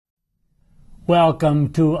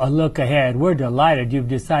Welcome to A Look Ahead. We're delighted you've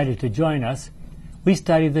decided to join us. We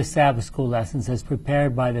study the Sabbath School lessons as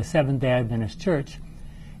prepared by the Seventh-day Adventist Church,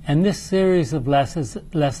 and this series of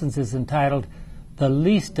lessons is entitled The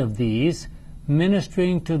Least of These,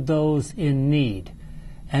 Ministering to Those in Need.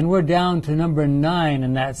 And we're down to number 9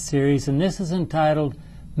 in that series, and this is entitled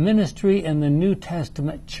Ministry in the New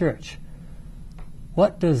Testament Church.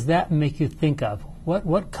 What does that make you think of?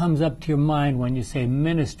 What comes up to your mind when you say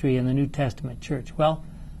ministry in the New Testament church? Well,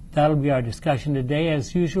 that'll be our discussion today.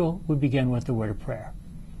 As usual, we begin with the word of prayer.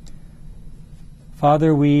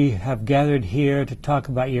 Father, we have gathered here to talk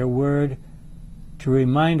about your word, to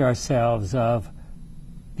remind ourselves of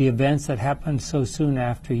the events that happened so soon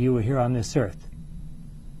after you were here on this earth.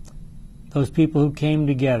 Those people who came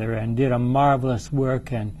together and did a marvelous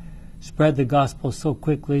work and spread the gospel so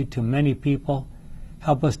quickly to many people.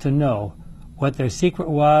 Help us to know what their secret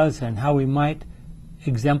was and how we might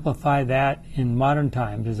exemplify that in modern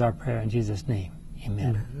times is our prayer in Jesus' name.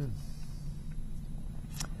 Amen. Amen.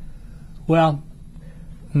 Well,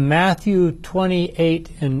 Matthew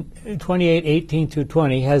 28:18 through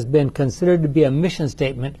 20 has been considered to be a mission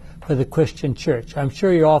statement for the Christian church. I'm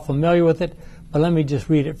sure you're all familiar with it, but let me just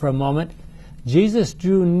read it for a moment. Jesus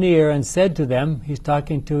drew near and said to them, he's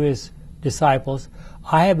talking to his disciples,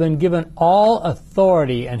 I have been given all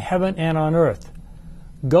authority in heaven and on earth.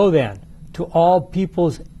 Go then to all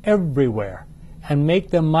peoples everywhere and make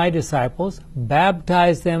them my disciples,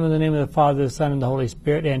 baptize them in the name of the Father, the Son, and the Holy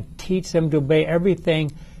Spirit, and teach them to obey everything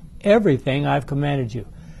I've commanded you.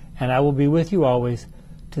 And I will be with you always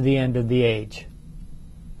to the end of the age.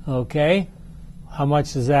 Okay? How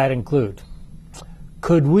much does that include?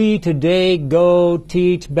 Could we today go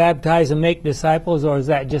teach, baptize, and make disciples, or is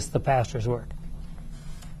that just the pastor's work?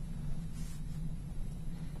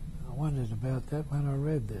 I wondered about that when I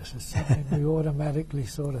read this. It's something we automatically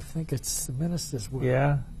sort of think it's the minister's work.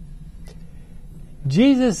 Yeah.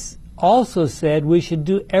 Jesus also said we should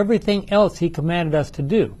do everything else he commanded us to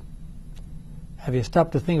do. Have you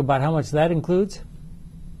stopped to think about how much that includes?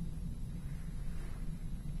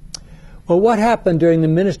 Well, what happened during the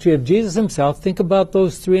ministry of Jesus himself? Think about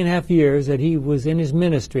those 3.5 years that he was in his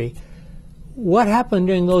ministry. What happened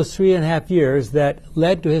during those 3.5 years that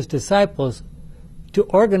led to his disciples to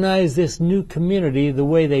organize this new community the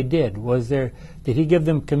way they did? Did he give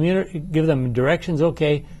them directions?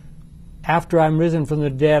 Okay, after I'm risen from the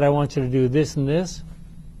dead, I want you to do this and this.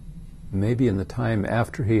 Maybe in the time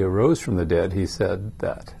after he arose from the dead, he said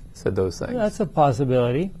those things. That's a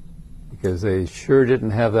possibility. Because they sure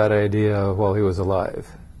didn't have that idea while he was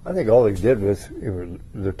alive. I think all he did was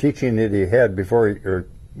the teaching that he had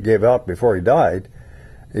gave out before he died.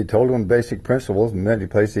 He told them basic principles. In many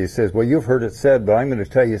places he says, well, you've heard it said, but I'm going to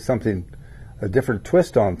tell you a different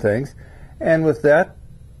twist on things. And with that,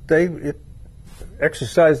 they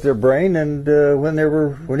exercised their brain, and when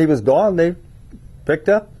he was gone, they picked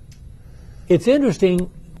up. It's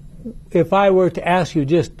interesting, if I were to ask you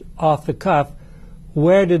just off the cuff,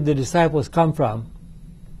 where did the disciples come from?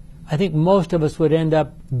 I think most of us would end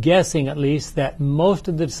up guessing, at least, that most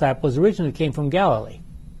of the disciples originally came from Galilee.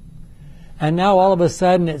 And now all of a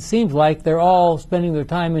sudden it seems like they're all spending their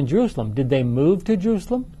time in Jerusalem. Did they move to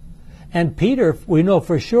Jerusalem? And Peter, we know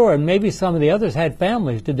for sure, and maybe some of the others had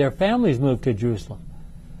families. Did their families move to Jerusalem?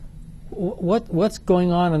 What's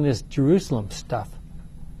going on in this Jerusalem stuff?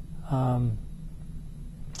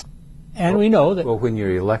 And we know that... Well, when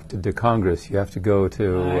you're elected to Congress, you have to go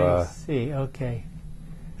to... I see, okay.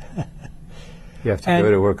 You have to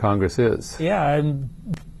go to where Congress is. Yeah, and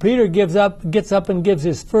Peter gets up and gives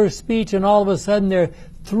his first speech, and all of a sudden there are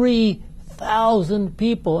 3,000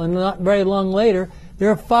 people, and not very long later, there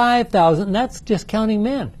are 5,000, and that's just counting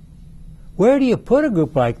men. Where do you put a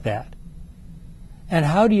group like that? And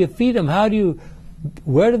how do you feed them?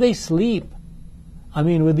 Where do they sleep? I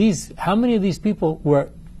mean, how many of these people were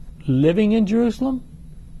living in Jerusalem?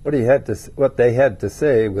 What they had to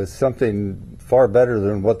say was something far better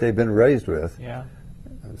than what they've been raised with. Yeah.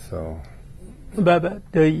 And so. But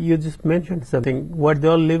you just mentioned something. Were they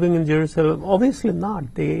all living in Jerusalem? Obviously not.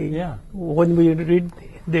 When we read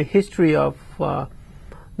the history of,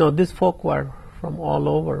 these folk were from all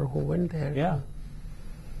over who went there. Yeah.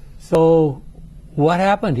 So what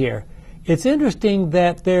happened here? It's interesting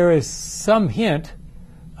that there is some hint.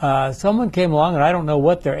 Someone came along, and I don't know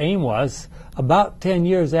what their aim was, about 10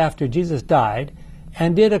 years after Jesus died,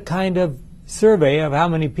 and did a kind of survey of how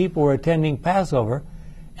many people were attending Passover,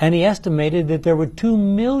 and he estimated that there were 2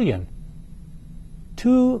 million.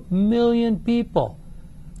 2 million people.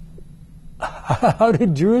 How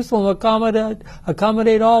did Jerusalem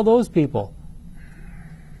accommodate all those people?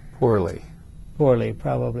 Poorly. Poorly,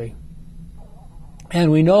 probably. And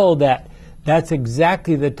we know that that's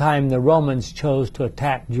exactly the time the Romans chose to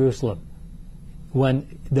attack Jerusalem,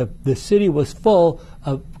 when the city was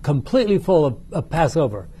completely full of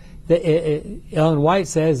Passover. Ellen White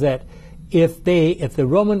says that if the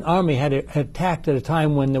Roman army had attacked at a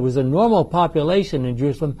time when there was a normal population in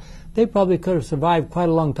Jerusalem, they probably could have survived quite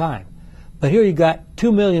a long time. But here you got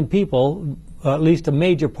 2 million people, at least a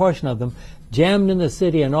major portion of them, jammed in the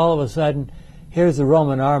city, and all of a sudden, here's the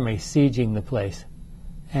Roman army sieging the place.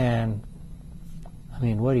 And, I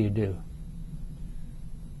mean, what do you do?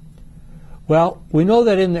 Well, we know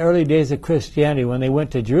that in the early days of Christianity, when they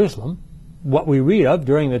went to Jerusalem, what we read of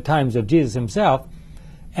during the times of Jesus himself,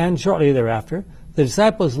 and shortly thereafter, the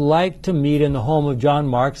disciples liked to meet in the home of John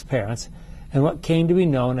Mark's parents in what came to be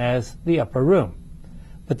known as the upper room.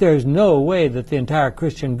 But there is no way that the entire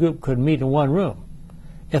Christian group could meet in one room.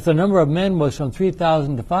 If the number of men was from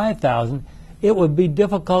 3,000 to 5,000, it would be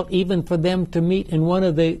difficult even for them to meet in one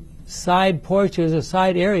of the side porches or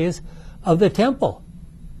side areas of the temple.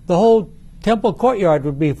 The whole temple courtyard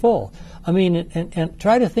would be full. I mean, and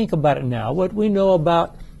try to think about it now. What we know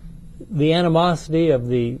about the animosity of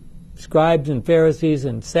the scribes and Pharisees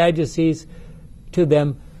and Sadducees to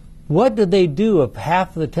them, what do they do if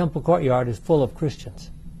half of the temple courtyard is full of Christians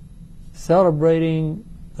celebrating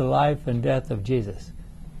the life and death of Jesus?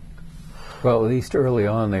 Well, at least early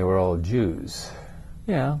on they were all Jews.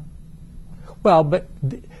 Yeah. Well, but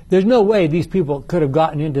there's no way these people could have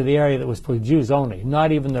gotten into the area that was for Jews only,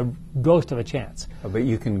 not even the ghost of a chance. But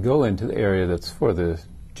you can go into the area that's for the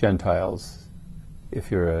Gentiles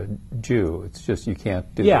if you're a Jew. It's just you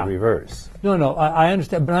can't do the reverse. No, I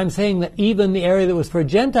understand. But I'm saying that even the area that was for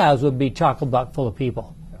Gentiles would be chock-a-block full of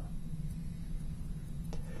people. Yeah.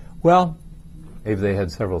 Well, maybe they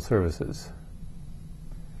had several services.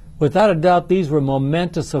 Without a doubt, these were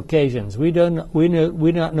momentous occasions. We do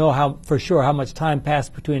not know for sure how much time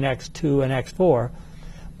passed between Acts 2 and Acts 4,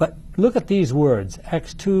 but look at these words,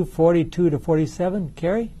 Acts 2, 42 to 47.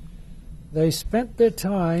 Carrie? They spent their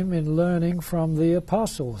time in learning from the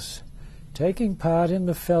apostles, taking part in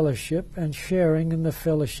the fellowship and sharing in the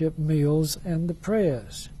fellowship meals and the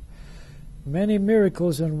prayers. Many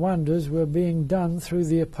miracles and wonders were being done through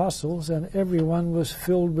the apostles, and everyone was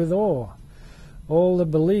filled with awe. All the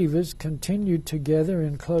believers continued together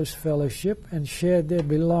in close fellowship and shared their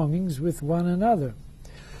belongings with one another.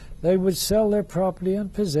 They would sell their property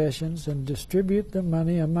and possessions and distribute the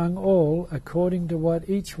money among all according to what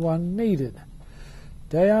each one needed.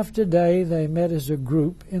 Day after day they met as a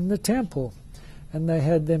group in the temple, and they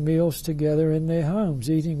had their meals together in their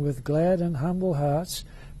homes, eating with glad and humble hearts,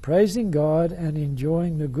 praising God and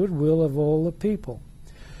enjoying the goodwill of all the people.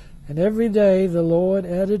 And every day the Lord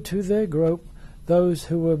added to their group those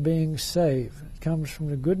who were being saved. It comes from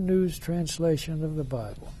the Good News translation of the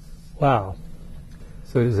Bible. Wow.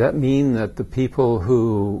 So does that mean that the people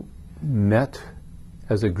who met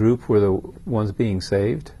as a group were the ones being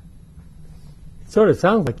saved? It sort of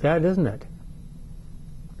sounds like that, doesn't it?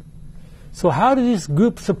 So how did this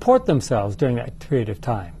group support themselves during that period of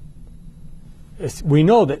time? We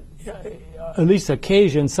know that at least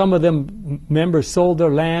occasion, some of them members sold their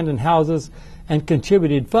land and houses and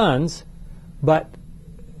contributed funds. But,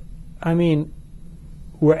 I mean,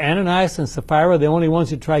 were Ananias and Sapphira the only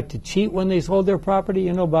ones who tried to cheat when they sold their property?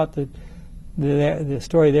 You know about the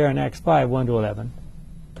story there in Acts 5, 1 to 11.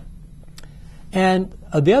 And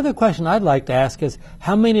the other question I'd like to ask is,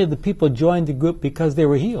 how many of the people joined the group because they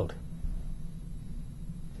were healed?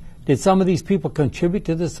 Did some of these people contribute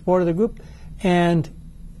to the support of the group? And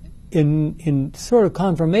in sort of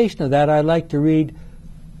confirmation of that, I'd like to read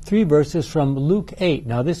 3 verses from Luke 8.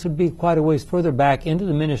 Now, this would be quite a ways further back into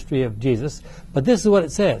the ministry of Jesus, but this is what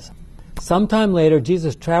it says. Sometime later,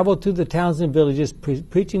 Jesus traveled through the towns and villages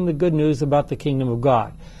preaching the good news about the kingdom of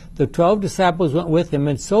God. The 12 disciples went with him,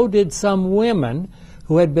 and so did some women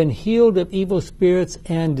who had been healed of evil spirits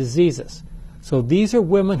and diseases. So these are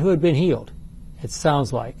women who had been healed, it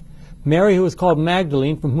sounds like. Mary, who was called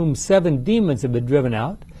Magdalene, from whom 7 demons had been driven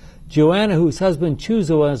out. Joanna, whose husband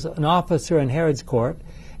Chuza was an officer in Herod's court.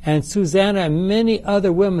 And Susanna and many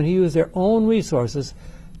other women who used their own resources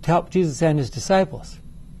to help Jesus and his disciples.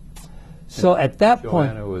 So at that point...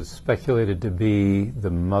 Joanna was speculated to be the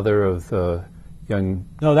mother of the young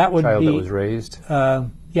child that was raised?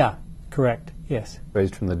 Yeah, correct, yes.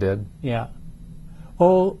 Raised from the dead? Yeah.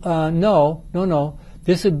 Oh, no.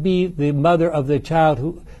 This would be the mother of the child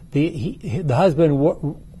who... The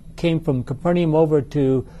husband came from Capernaum over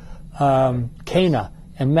to Cana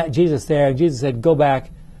and met Jesus there. And Jesus said, go back,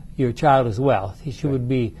 your child as well. She would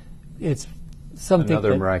be, it's something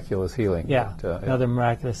another miraculous healing. Yeah, another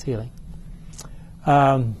miraculous healing.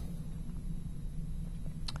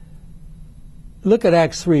 Look at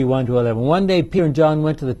Acts 3, 1-11. One day Peter and John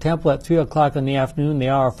went to the temple at 3 o'clock in the afternoon, the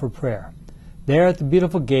hour for prayer. There at the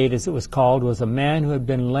Beautiful Gate, as it was called, was a man who had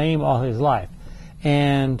been lame all his life.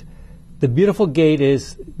 And the Beautiful Gate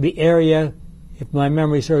is the area, if my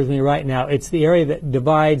memory serves me right now, it's the area that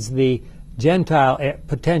divides the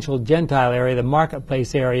potential Gentile area, the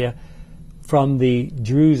marketplace area, from the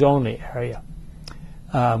Jews-only area.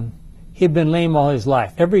 He had been lame all his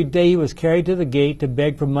life. Every day he was carried to the gate to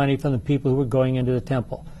beg for money from the people who were going into the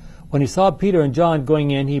temple. When he saw Peter and John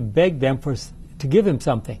going in, he begged them to give him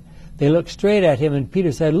something. They looked straight at him, and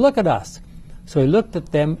Peter said, "Look at us." So he looked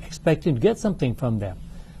at them, expecting to get something from them.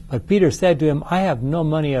 But Peter said to him, "I have no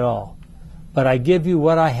money at all, but I give you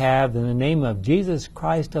what I have in the name of Jesus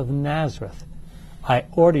Christ of Nazareth. I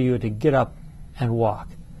order you to get up and walk."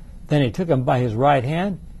 Then he took him by his right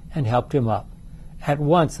hand and helped him up. At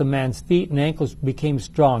once the man's feet and ankles became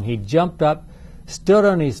strong. He jumped up, stood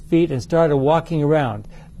on his feet, and started walking around.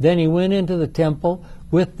 Then he went into the temple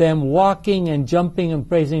with them, walking and jumping and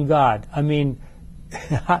praising God. I mean,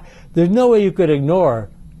 there's no way you could ignore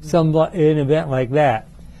an event like that.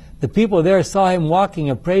 The people there saw him walking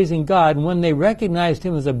and praising God, and when they recognized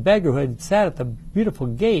him as a beggar who had sat at the Beautiful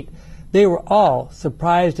Gate, they were all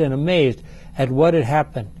surprised and amazed at what had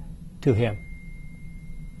happened to him.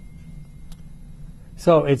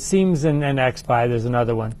 So it seems in Acts 5, there's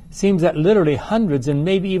another one, seems that literally hundreds and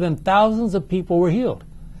maybe even thousands of people were healed.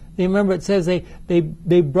 You remember it says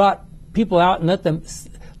they brought people out and let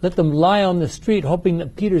them lie on the street, hoping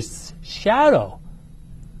that Peter's shadow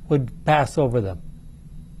would pass over them.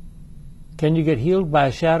 Can you get healed by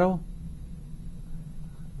a shadow?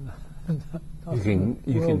 You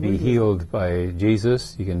can be healed by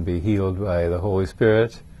Jesus. You can be healed by the Holy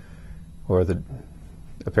Spirit, or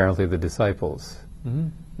apparently the disciples. Mm-hmm.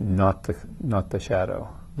 Not the shadow.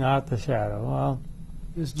 Not the shadow. Well,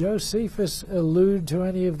 does Josephus allude to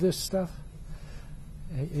any of this stuff?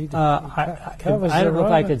 I don't know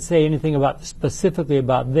if I could say anything specifically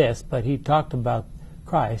about this, but he talked about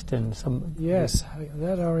Christ and some. Yes,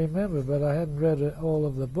 that I remember, but I hadn't read all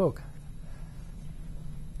of the book.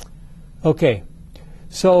 Okay,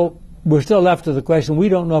 so we're still left with the question. We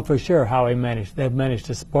don't know for sure how they've managed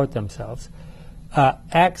to support themselves.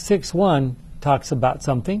 Acts 6:1 talks about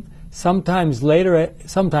something. Sometime later,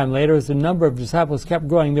 as the number of disciples kept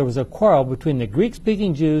growing, there was a quarrel between the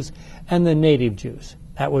Greek-speaking Jews and the native Jews.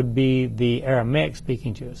 That would be the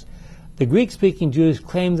Aramaic-speaking Jews. The Greek-speaking Jews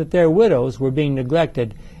claimed that their widows were being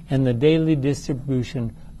neglected in the daily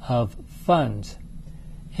distribution of funds.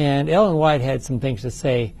 And Ellen White had some things to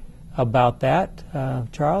say about that.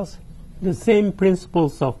 Charles? The same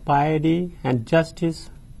principles of piety and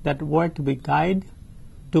justice that were to guide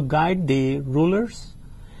the rulers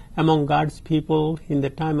among God's people in the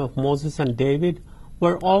time of Moses and David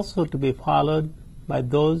were also to be followed by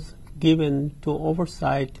those given to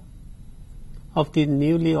oversight of the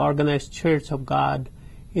newly organized Church of God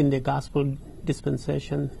in the Gospel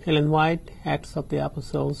dispensation. Ellen White, Acts of the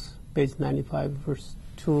Apostles, page 95, verse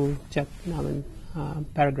 2,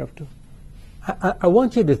 paragraph 2. I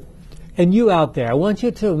want you to, and you out there, I want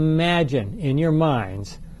you to imagine in your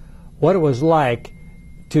minds what it was like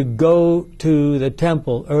to go to the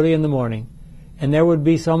temple early in the morning, and there would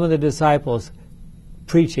be some of the disciples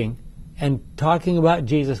preaching and talking about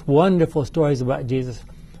Jesus, wonderful stories about Jesus.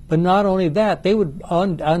 But not only that, they would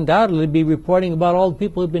undoubtedly be reporting about all the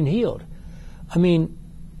people who've been healed. I mean,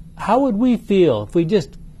 how would we feel if we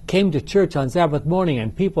just came to church on Sabbath morning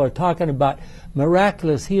and people are talking about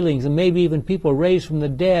miraculous healings and maybe even people raised from the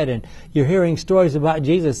dead, and you're hearing stories about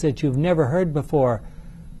Jesus that you've never heard before?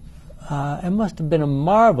 It must have been a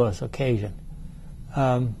marvelous occasion.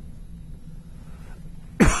 So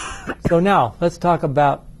now, let's talk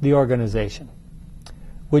about the organization.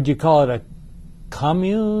 Would you call it a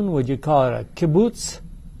commune? Would you call it a kibbutz?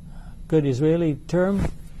 Good Israeli term.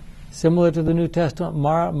 Similar to the New Testament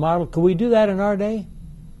model. Could we do that in our day?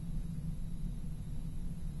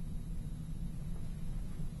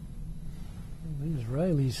 The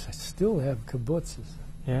Israelis still have kibbutzes.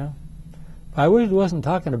 Yeah. I wasn't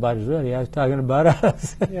talking about Israeli. I was talking about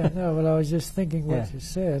us. Yeah, no, but I was just thinking what you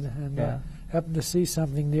said, and happened to see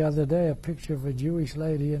something the other day, a picture of a Jewish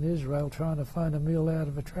lady in Israel trying to find a meal out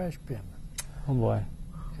of a trash bin. Oh boy.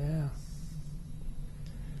 Yeah.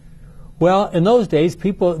 Well, in those days,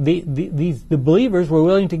 people, the believers were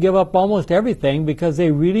willing to give up almost everything because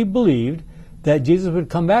they really believed that Jesus would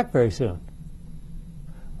come back very soon.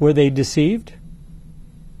 Were they deceived?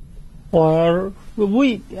 Or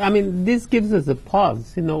this gives us a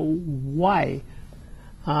pause. Why?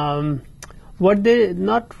 Were they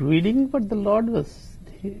not reading what the Lord was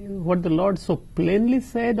what the Lord so plainly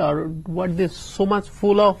said, or what they're so much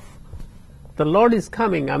full of? The Lord is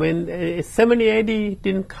coming. I mean, 70 AD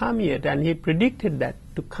didn't come yet, and He predicted that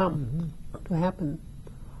to come, to happen.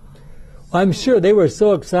 I'm sure they were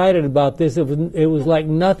so excited about this, it was like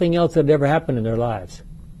nothing else had ever happened in their lives.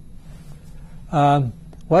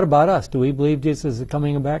 What about us? Do we believe Jesus is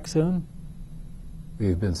coming back soon?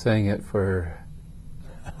 We've been saying it for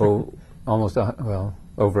almost,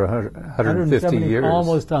 over 150 years.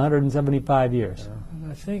 Almost 175 years.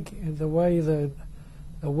 And I think the way the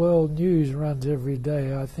world news runs every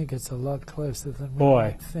day, I think it's a lot closer than we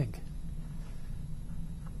might think.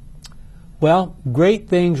 Well, great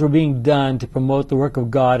things were being done to promote the work of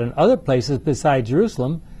God in other places besides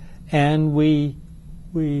Jerusalem, and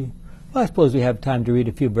I suppose we have time to read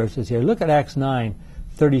a few verses here. Look at Acts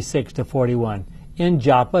 9:36 to 41. In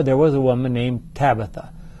Joppa, there was a woman named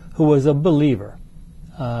Tabitha, who was a believer.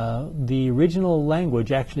 The original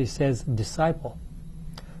language actually says disciple.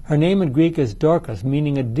 Her name in Greek is Dorcas,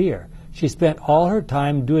 meaning a deer. She spent all her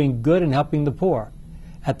time doing good and helping the poor.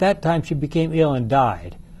 At that time, she became ill and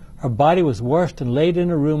died. Her body was washed and laid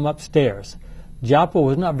in a room upstairs. Joppa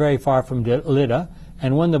was not very far from Lydda,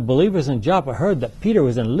 and when the believers in Joppa heard that Peter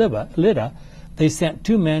was in Lydda, they sent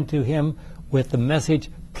 2 men to him with the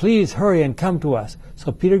message, "Please hurry and come to us."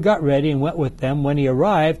 So Peter got ready and went with them. When he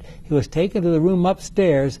arrived, he was taken to the room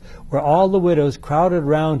upstairs where all the widows crowded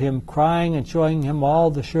around him, crying and showing him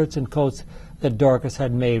all the shirts and coats that Dorcas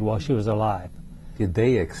had made while she was alive. Did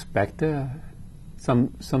they expect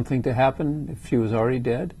something to happen if she was already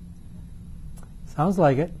dead? Sounds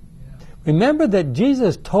like it. Remember that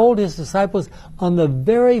Jesus told his disciples on the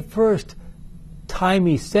very first time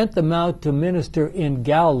he sent them out to minister in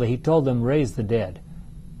Galilee, he told them, raise the dead.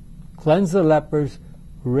 Cleanse the lepers,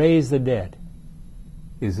 raise the dead.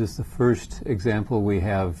 Is this the first example we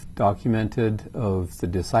have documented of the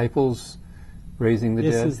disciples raising the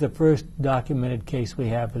dead? This is the first documented case we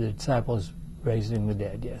have of the disciples raising the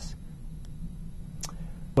dead, yes.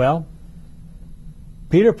 Well,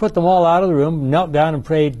 Peter put them all out of the room, knelt down and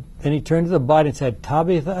prayed. Then he turned to the body and said,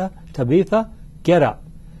 Tabitha, get up.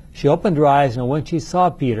 She opened her eyes, and when she saw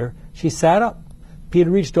Peter, she sat up. Peter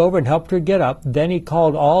reached over and helped her get up. Then he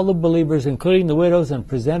called all the believers, including the widows, and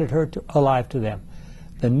presented her alive to them.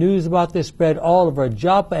 The news about this spread all over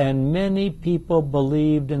Joppa, and many people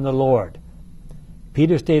believed in the Lord.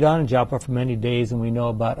 Peter stayed on in Joppa for many days, and we know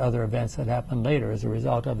about other events that happened later as a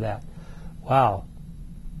result of that. Wow.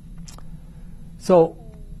 So,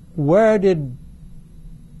 where did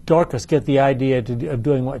Dorcas get the idea of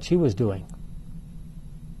doing what she was doing?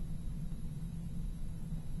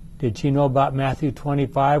 Did she know about Matthew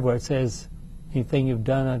 25, where it says, anything you've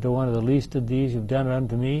done unto one of the least of these, you've done it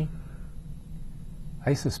unto me?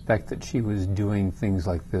 I suspect that she was doing things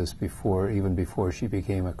like this even before she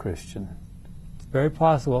became a Christian. It's very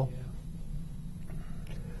possible.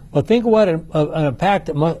 Well, think of what an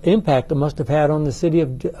impact it must have had on the city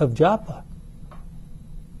of Joppa.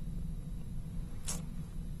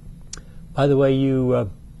 By the way, if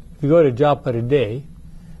you go to Joppa today,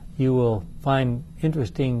 you will find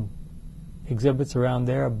interesting exhibits around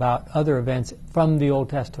there about other events from the Old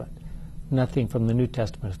Testament. Nothing from the New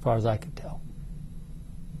Testament, as far as I could tell.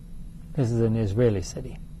 This is an Israeli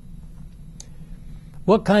city.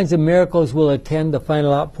 What kinds of miracles will attend the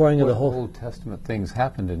final outpouring of the whole Old Testament things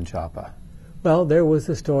happened in Joppa? Well, there was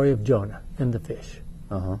the story of Jonah and the fish.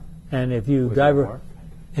 Uh-huh. And if you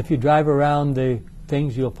drive around the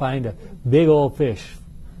things, you'll find a big old fish.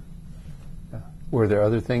 Were there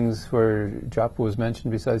other things where Joppa was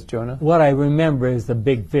mentioned besides Jonah? What I remember is the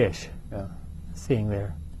big fish. Yeah. Seeing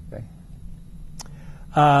there. Okay.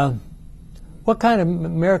 What kind of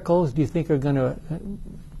miracles do you think are going to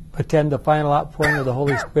attend the final outpouring of the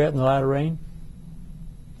Holy Spirit in the latter rain?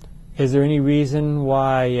 Is there any reason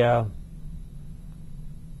why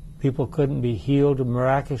people couldn't be healed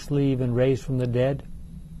miraculously, even raised from the dead?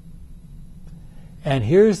 And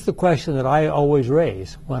here's the question that I always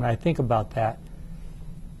raise when I think about that.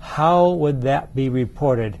 How would that be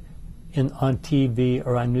reported on TV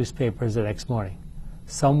or on newspapers the next morning?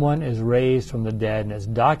 Someone is raised from the dead, and it's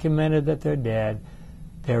documented that they're dead.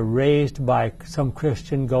 They're raised by some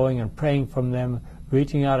Christian going and praying from them,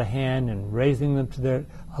 reaching out a hand and raising them to their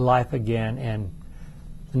life again, and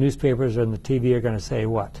the newspapers and the TV are going to say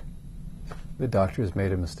what? The doctors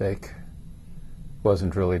made a mistake.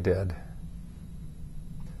 Wasn't really dead.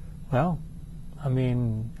 Well, I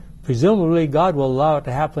mean, presumably God will allow it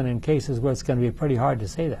to happen in cases where it's going to be pretty hard to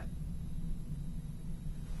say that.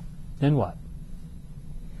 Then what?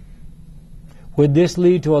 Would this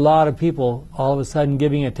lead to a lot of people all of a sudden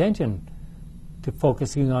giving attention to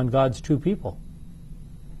focusing on God's true people?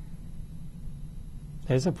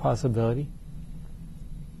 There's a possibility.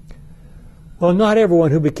 Well, not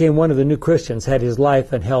everyone who became one of the new Christians had his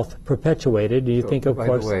life and health perpetuated. Do you think, of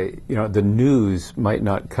course... By the way, the news might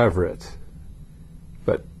not cover it,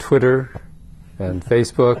 but Twitter and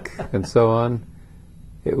Facebook and so on,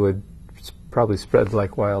 it would probably spread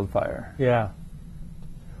like wildfire. Yeah.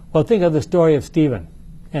 Well, think of the story of Stephen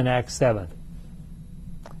in Acts 7.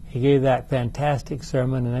 He gave that fantastic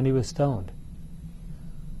sermon and then he was stoned.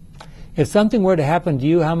 If something were to happen to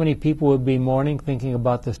you, how many people would be mourning thinking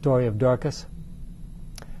about the story of Dorcas?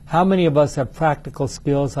 How many of us have practical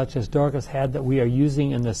skills such as Dorcas had that we are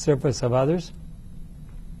using in the service of others?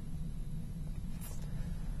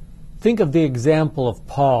 Think of the example of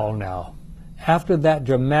Paul now. After that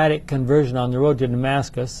dramatic conversion on the road to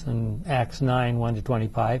Damascus in Acts 9,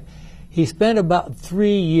 1-25, he spent about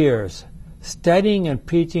 3 years studying and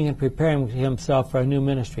preaching and preparing himself for a new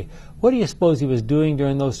ministry. What do you suppose he was doing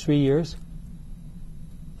during those 3 years?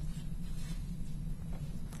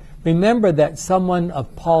 Remember that someone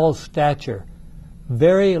of Paul's stature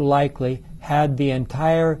very likely had the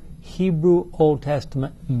entire Hebrew Old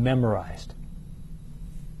Testament memorized.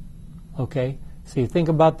 Okay? So you think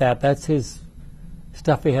about that. That's his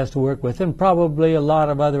stuff he has to work with, and probably a lot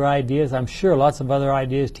of other ideas. I'm sure lots of other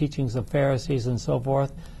ideas, teachings of Pharisees and so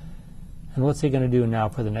forth. And what's he going to do now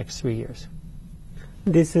for the next 3 years?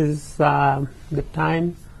 This is the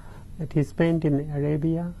time that he spent in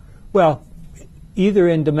Arabia? Well, either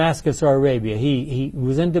in Damascus or Arabia. He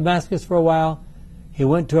was in Damascus for a while. He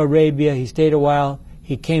went to Arabia. He stayed a while.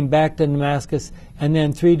 He came back to Damascus. And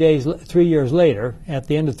then 3 years later, at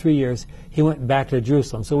the end of 3 years, he went back to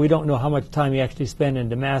Jerusalem. So we don't know how much time he actually spent in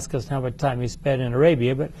Damascus and how much time he spent in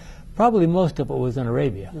Arabia, but probably most of it was in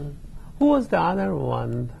Arabia. Mm. Who was the other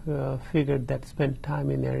one figure that spent time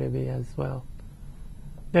in Arabia as well?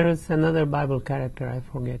 There is another Bible character, I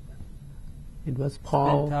forget. It was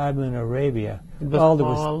Paul. Spent time in Arabia. There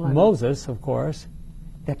was Moses, of course.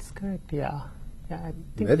 That's correct, yeah. I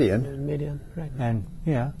think Midian. Midian, right. And,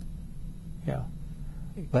 yeah.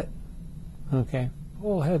 But, okay.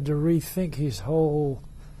 Paul had to rethink his whole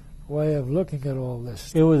way of looking at all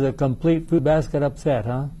this. It was a complete fruit basket upset,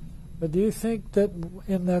 huh? But do you think that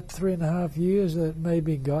in that 3.5 years that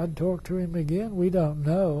maybe God talked to him again? We don't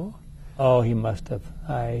know. Oh, he must have.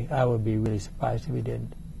 I would be really surprised if he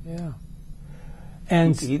didn't. Yeah.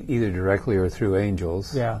 And either directly or through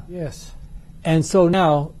angels. Yeah. Yes. And so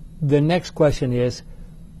now the next question is,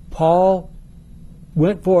 Paul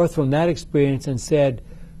went forth from that experience and said,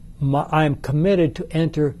 I'm committed to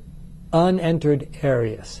enter unentered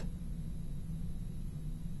areas.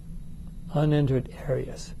 Unentered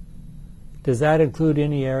areas. Does that include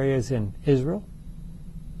any areas in Israel,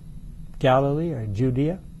 Galilee, or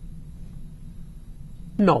Judea?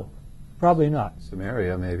 No. Probably not.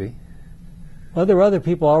 Samaria, maybe. Well, there were other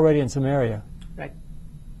people already in Samaria. Right.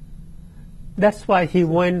 That's why he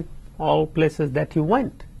went all places that he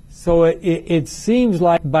went. So it seems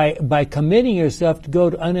like by committing yourself to go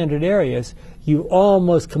to unentered areas, you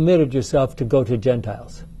almost committed yourself to go to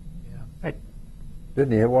Gentiles. Yeah. Right.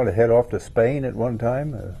 Didn't he want to head off to Spain at one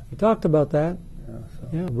time? We talked about that.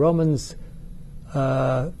 Yeah, Romans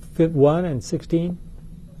 1 and 16.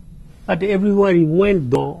 But everywhere he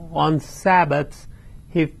went, though, on Sabbaths,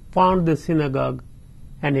 he found the synagogue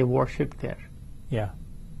and he worshipped there. Yeah.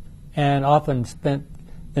 And often spent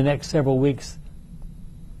the next several weeks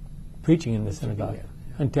preaching in the synagogue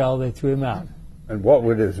until they threw him out. And what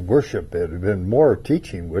would his worship be? It would have been more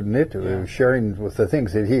teaching, wouldn't it? Yeah. Sharing with the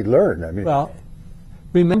things that he'd learned. I mean, well,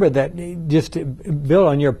 remember that, just to build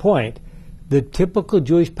on your point, the typical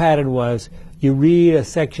Jewish pattern was you read a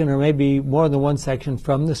section or maybe more than one section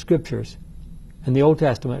from the Scriptures, in the Old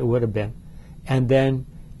Testament it would have been, and then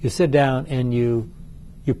you sit down and you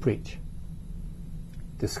preach.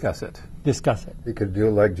 Discuss it. Discuss it. he could do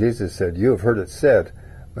like Jesus said, you have heard it said.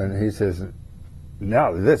 And he says,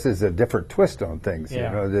 now this is a different twist on things. Yeah.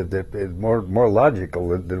 You know, that is more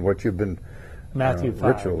logical than what you've been Matthew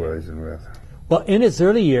 5. ritualizing with. Well, in its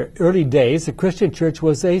early days, the Christian church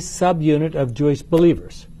was a subunit of Jewish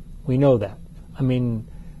believers. We know that. I mean,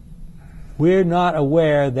 we're not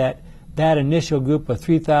aware that initial group of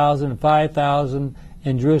 3,000, 5,000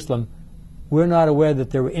 in Jerusalem, we're not aware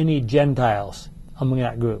that there were any Gentiles among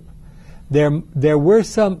that group. There were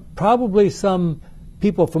probably some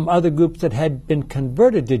people from other groups that had been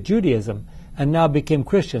converted to Judaism and now became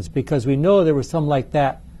Christians, because we know there were some like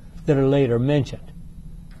that are later mentioned.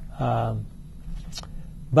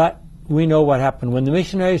 But we know what happened. When the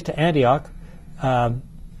missionaries to Antioch,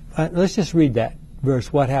 let's just read that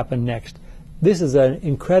verse, what happened next. This is an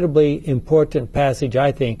incredibly important passage,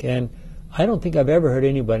 I think, and I don't think I've ever heard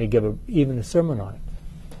anybody give even a sermon on it.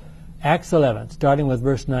 Acts 11, starting with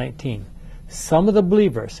verse 19. Some of the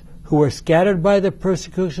believers who were scattered by the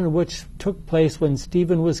persecution which took place when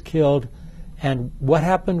Stephen was killed. And what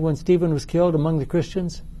happened when Stephen was killed among the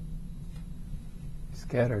Christians?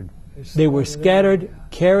 Scattered. They were scattered,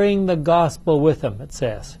 carrying the gospel with them, it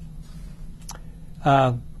says.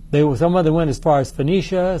 Some of them went as far as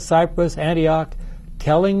Phoenicia, Cyprus, Antioch,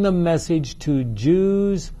 telling the message to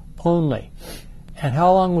Jews only. And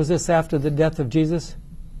how long was this after the death of Jesus?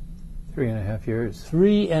 3.5 years.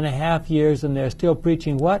 3.5 years, and they're still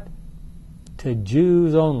preaching what? To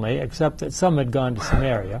Jews only, except that some had gone to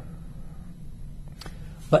Samaria.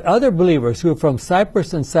 But other believers who were from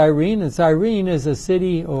Cyprus and Cyrene is a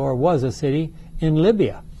city, or was a city, in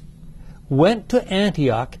Libya, went to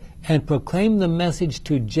Antioch and proclaimed the message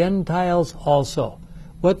to Gentiles also.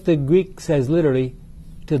 What the Greek says literally,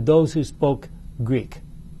 to those who spoke Greek.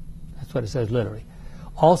 That's what it says literally.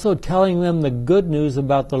 Also telling them the good news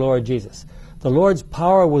about the Lord Jesus. The Lord's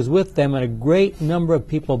power was with them, and a great number of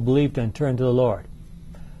people believed and turned to the Lord.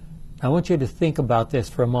 I want you to think about this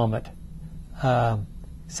for a moment.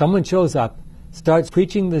 Someone shows up, starts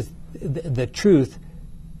preaching the truth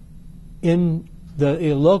in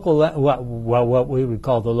the local, what we would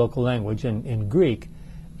call the local language in Greek,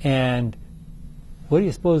 and what do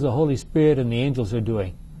you suppose the Holy Spirit and the angels are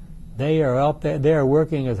doing? They are out there, they are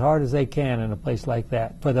working as hard as they can in a place like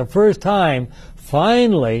that. For the first time,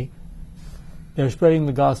 finally, they're spreading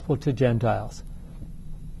the gospel to Gentiles.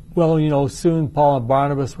 Well, soon Paul and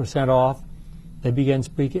Barnabas were sent off. They began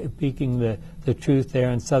speaking the truth there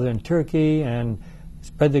in southern Turkey and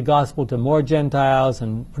spread the gospel to more Gentiles,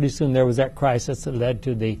 and pretty soon there was that crisis that led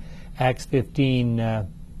to the Acts 15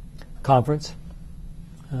 conference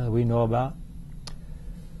we know about.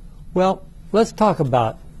 Well, let's talk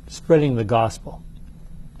about spreading the gospel.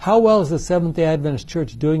 How well is the Seventh-day Adventist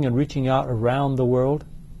Church doing in reaching out around the world?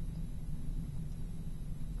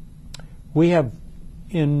 We have,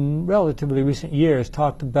 in relatively recent years,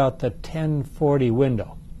 talked about the 1040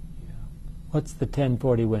 window. What's the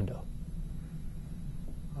 1040 window?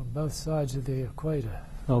 On both sides of the equator.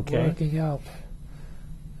 Okay. Working out.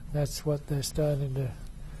 That's what they're starting to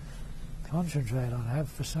concentrate on, have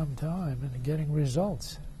for some time, and getting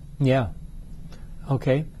results. Yeah.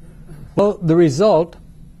 Okay. Well, the result,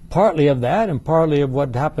 partly of that and partly of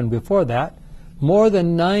what happened before that, more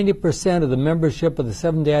than 90% of the membership of the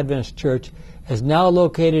Seventh-day Adventist Church is now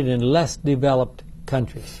located in less developed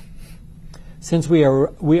countries. Since we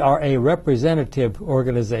are a representative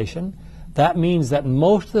organization, that means that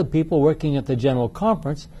most of the people working at the General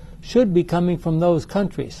Conference should be coming from those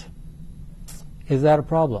countries. Is that a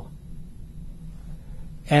problem?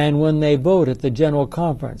 And when they vote at the General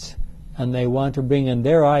Conference and they want to bring in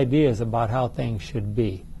their ideas about how things should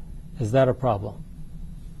be, is that a problem?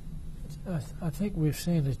 I think we've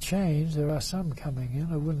seen a change. There are some coming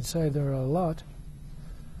in. I wouldn't say there are a lot.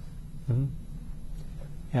 Mm-hmm.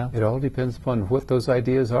 Yeah. It all depends upon what those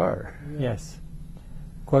ideas are. Yes.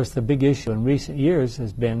 Of course, the big issue in recent years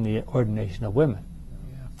has been the ordination of women.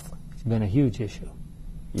 Yeah. It's been a huge issue.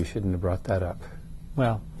 You shouldn't have brought that up.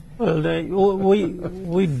 Well,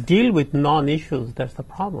 we deal with non-issues. That's the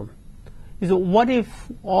problem. So what if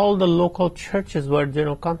all the local churches were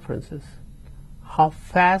general conferences? How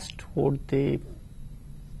fast would the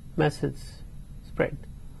message spread?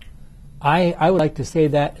 I would like to say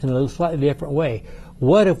that in a little slightly different way.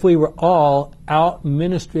 What if we were all out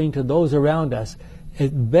ministering to those around us as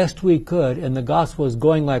best we could, and the gospel is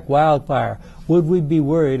going like wildfire? Would we be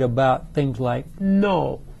worried about things like...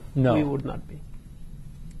 No, No. we would not be.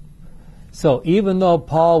 So even though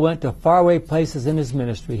Paul went to faraway places in his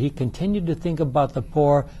ministry, he continued to think about the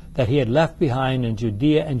poor that he had left behind in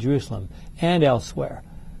Judea and Jerusalem and elsewhere.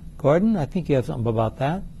 Gordon, I think you have something about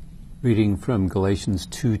that. Reading from Galatians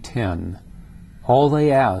 2:10, all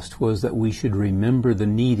they asked was that we should remember the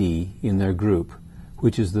needy in their group,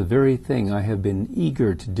 which is the very thing I have been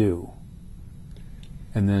eager to do.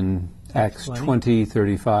 And then Acts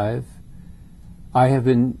 20:35,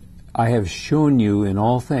 I have shown you in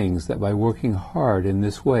all things that by working hard in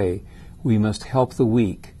this way, we must help the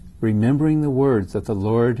weak, remembering the words that the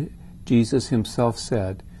Lord Jesus himself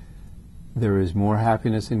said, there is more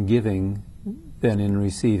happiness in giving than in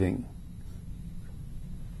receiving.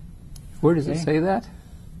 Where does it say that?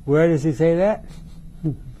 Where does he say that?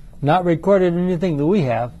 Not recorded in anything that we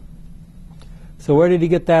have. So where did he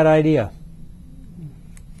get that idea?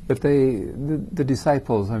 But the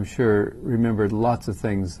disciples, I'm sure, remembered lots of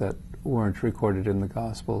things that weren't recorded in the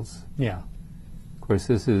Gospels. Yeah. Of course,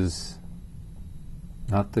 this is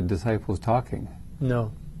not the disciples talking.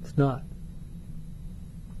 No, it's not.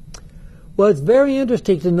 Well, it's very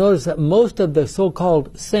interesting to notice that most of the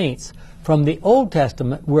so-called saints from the Old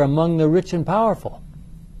Testament were among the rich and powerful.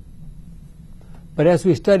 But as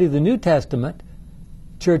we study the New Testament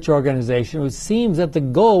church organization, it seems that the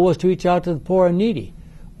goal was to reach out to the poor and needy.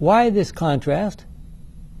 Why this contrast?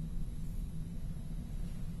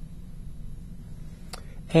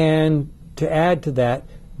 And to add to that,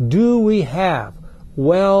 do we have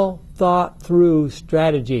well thought through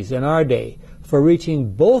strategies in our day for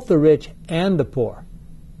reaching both the rich and the poor?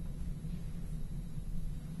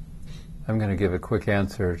 I'm going to give a quick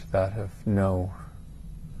answer to that of no.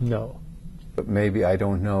 No. But maybe I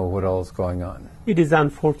don't know what all is going on. It is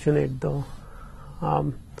unfortunate, though.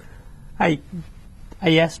 I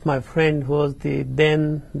asked my friend, who was the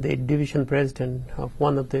division president of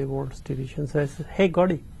one of the world's divisions. I said, "Hey,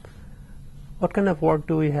 Gordy, what kind of work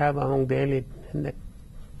do we have among the elite in the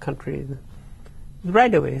country?"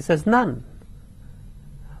 Right away, he says, "None."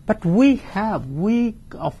 But we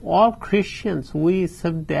of all Christians, we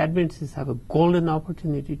Seventh-day Adventists have a golden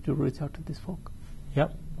opportunity to reach out to these folk.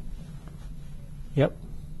 Yep.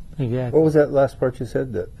 Exactly. What was that last part you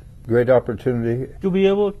said? That great opportunity? To be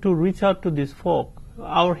able to reach out to these folk.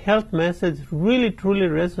 Our health message really, truly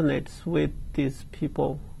resonates with these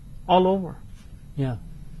people all over. Yeah.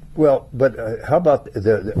 Well, but how about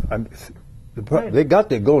they got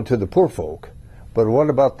to go to the poor folk, but what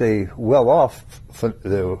about the well-off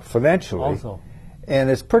financially? Also. And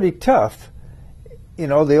it's pretty tough. You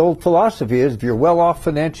know, the old philosophy is if you're well-off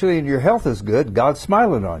financially and your health is good, God's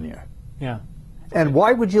smiling on you. Yeah. And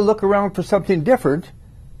why would you look around for something different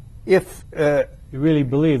if... you really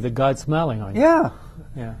believe that God's smiling on you. Yeah.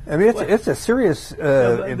 Yeah. I mean, it's a serious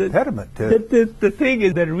impediment. The thing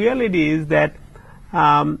is, the reality is that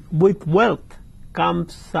with wealth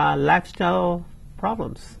comes lifestyle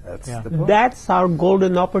problems. That's Yeah. the point. That's our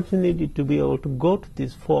golden opportunity to be able to go to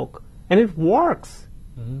these folk. And it works.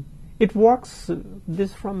 Mm-hmm. It works,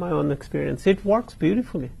 this from my own experience, it works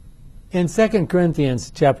beautifully. In 2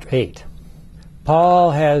 Corinthians chapter 8,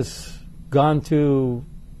 Paul has gone to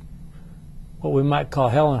what we might call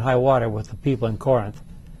hell and high water with the people in Corinth.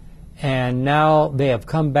 And now they have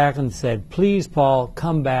come back and said, "Please, Paul,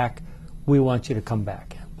 come back. We want you to come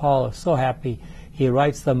back." Paul is so happy. He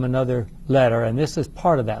writes them another letter, and this is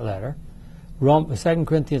part of that letter. 2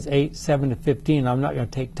 Corinthians 8, 7-15. I'm not going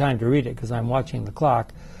to take time to read it because I'm watching the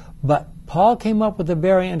clock. But Paul came up with a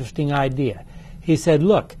very interesting idea. He said,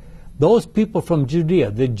 look, those people from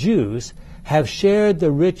Judea, the Jews, have shared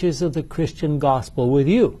the riches of the Christian gospel with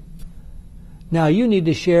you. Now you need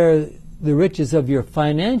to share the riches of your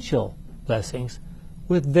financial blessings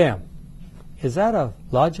with them. Is that a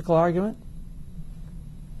logical argument?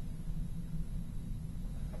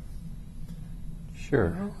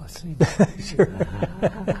 Sure. Sure.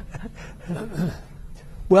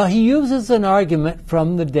 Well, he uses an argument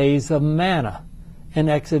from the days of manna in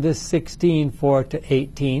Exodus 16,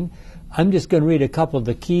 4-18. I'm just going to read a couple of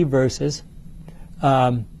the key verses.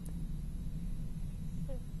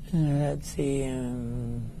 Let's see.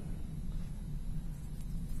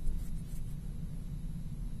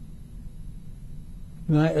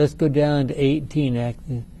 Let's go down to 18.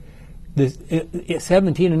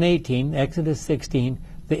 17 and 18, Exodus 16.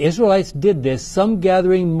 The Israelites did this, some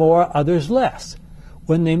gathering more, others less.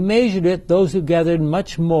 When they measured it, those who gathered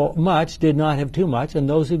much did not have too much, and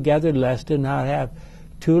those who gathered less did not have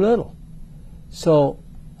too little. So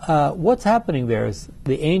what's happening there is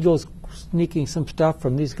the angels sneaking some stuff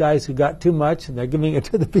from these guys who got too much, and they're giving it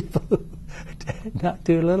to the people who not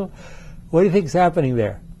too little. What do you think is happening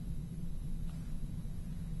there?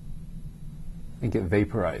 I think it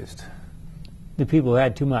vaporized. The people who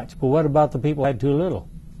had too much. But what about the people who had too little?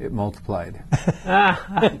 It multiplied.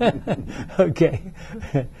 Okay.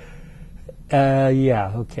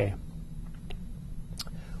 Yeah, okay.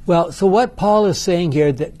 Well, so what Paul is saying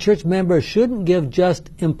here, that church members shouldn't give just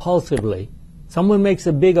impulsively. Someone makes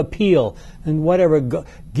a big appeal and whatever,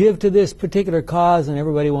 give to this particular cause, and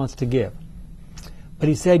everybody wants to give. But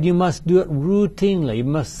he said you must do it routinely. You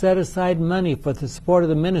must set aside money for the support of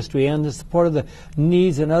the ministry and the support of the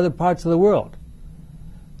needs in other parts of the world.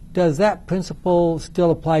 Does that principle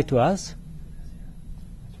still apply to us?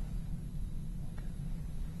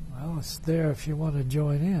 Well, it's there if you want to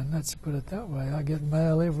join in. Let's put it that way. I get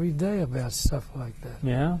mail every day about stuff like that.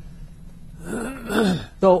 Yeah.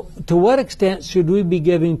 So, to what extent should we be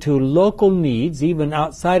giving to local needs, even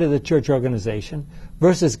outside of the church organization,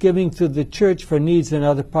 versus giving to the church for needs in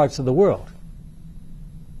other parts of the world?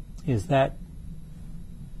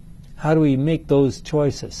 How do we make those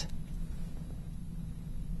choices?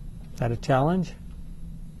 Is that a challenge?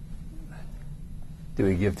 Do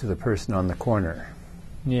we give to the person on the corner?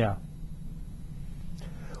 Yeah.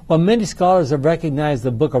 Well, many scholars have recognized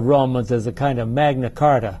the book of Romans as a kind of Magna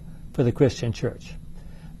Carta for the Christian church.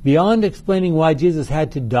 Beyond explaining why Jesus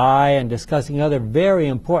had to die and discussing other very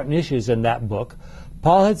important issues in that book,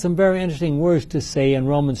 Paul had some very interesting words to say in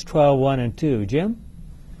Romans 12:1 and 2. Jim?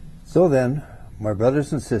 So then, my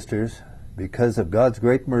brothers and sisters, because of God's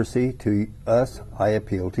great mercy to us, I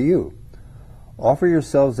appeal to you. Offer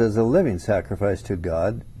yourselves as a living sacrifice to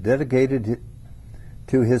God, dedicated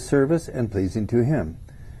to His service and pleasing to Him.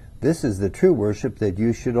 This is the true worship that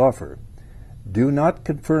you should offer. Do not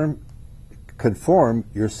conform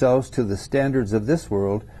yourselves to the standards of this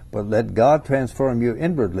world, but let God transform you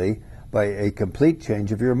inwardly by a complete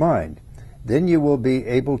change of your mind. Then you will be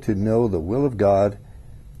able to know the will of God,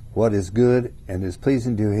 what is good and is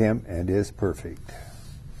pleasing to Him and is perfect.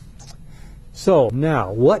 So,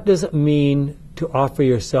 now, what does it mean to offer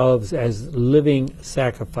yourselves as living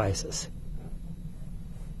sacrifices?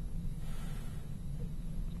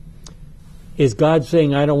 Is God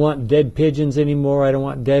saying, I don't want dead pigeons anymore, I don't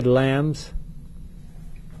want dead lambs?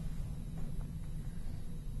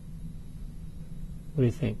 What do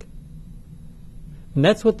you think? And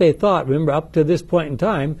that's what they thought. Remember, up to this point in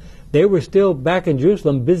time, they were still back in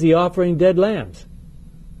Jerusalem busy offering dead lambs.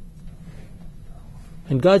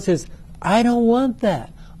 And God says, I don't want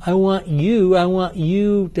that. I want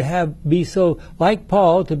you to be so, like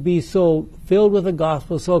Paul, to be so filled with the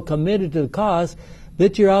gospel, so committed to the cause,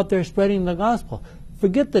 that you're out there spreading the gospel.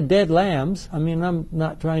 Forget the dead lambs. I mean, I'm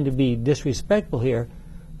not trying to be disrespectful here.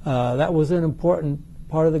 That was an important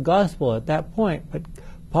part of the gospel at that point. But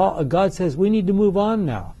God says we need to move on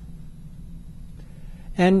now.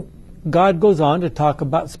 And God goes on to talk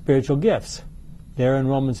about spiritual gifts. There in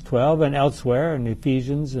Romans 12 and elsewhere in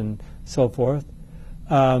Ephesians and so forth.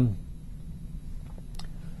 What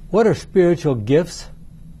are spiritual gifts?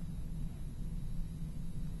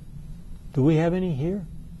 Do we have any here?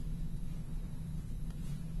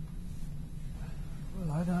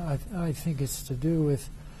 Well, I think it's to do with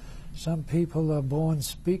some people are born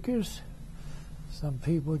speakers, some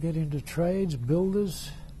people get into trades, builders.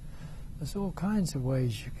 There's all kinds of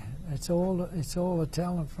ways you can. It's all a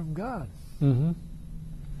talent from God. Mm-hmm.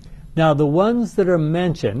 Now, the ones that are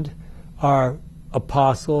mentioned are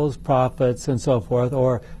apostles, prophets, and so forth,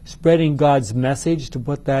 or spreading God's message, to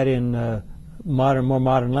put that in more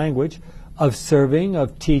modern language, of serving,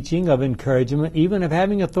 of teaching, of encouragement, even of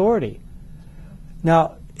having authority.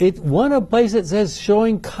 Now, one place it says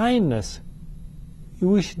showing kindness.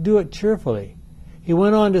 We should do it cheerfully. He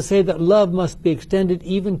went on to say that love must be extended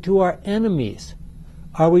even to our enemies.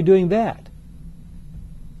 Are we doing that?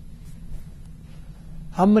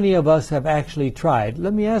 How many of us have actually tried?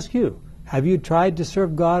 Let me ask you. Have you tried to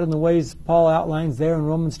serve God in the ways Paul outlines there in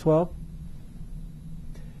Romans 12?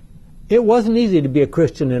 It wasn't easy to be a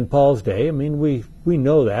Christian in Paul's day. I mean, we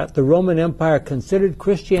know that. The Roman Empire considered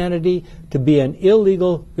Christianity to be an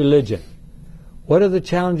illegal religion. What are the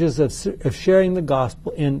challenges of sharing the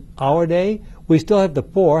gospel in our day? We still have the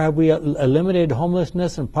poor. Have we eliminated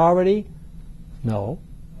homelessness and poverty? No.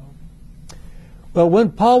 But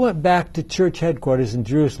when Paul went back to church headquarters in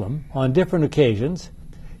Jerusalem on different occasions,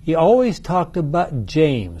 he always talked about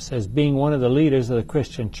James as being one of the leaders of the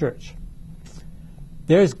Christian church.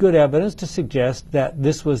 There's good evidence to suggest that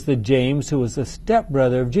this was the James who was the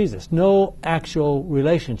stepbrother of Jesus. No actual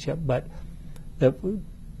relationship, but the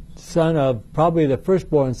son of, probably the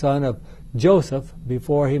firstborn son of Joseph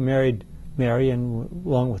before he married Mary and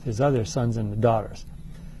along with his other sons and daughters.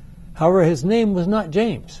 However, his name was not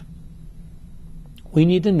James. We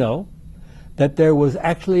need to know that there was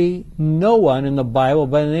actually no one in the Bible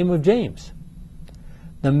by the name of James.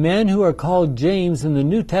 The men who are called James in the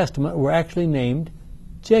New Testament were actually named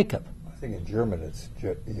Jacob. I think in German it's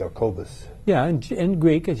Jacobus. Yeah, in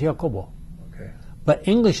Greek it's Jacobo. Okay. But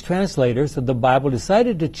English translators of the Bible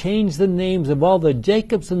decided to change the names of all the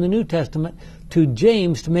Jacobs in the New Testament to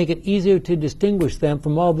James to make it easier to distinguish them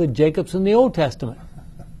from all the Jacobs in the Old Testament.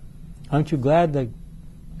 Aren't you glad the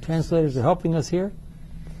translators are helping us here?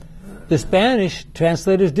 The Spanish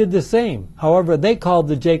translators did the same. However, they called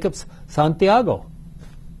the Jacobs Santiago.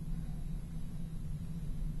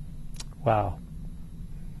 Wow.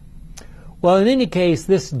 Well, in any case,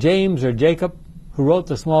 this James or Jacob, who wrote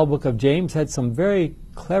the small book of James, had some very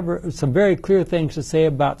clear things to say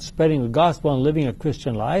about spreading the gospel and living a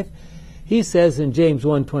Christian life. He says in James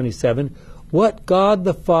 1:27, what God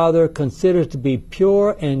the Father considers to be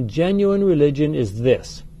pure and genuine religion is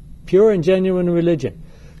this. Pure and genuine religion.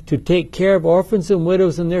 To take care of orphans and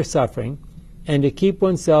widows in their suffering, and to keep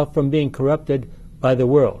oneself from being corrupted by the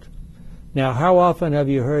world. Now, how often have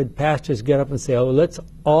you heard pastors get up and say, oh, let's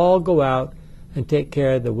all go out and take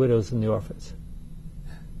care of the widows and the orphans?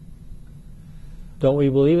 Don't we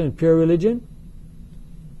believe in pure religion?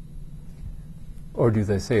 Or do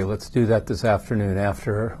they say, let's do that this afternoon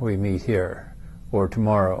after we meet here, or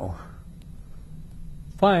tomorrow?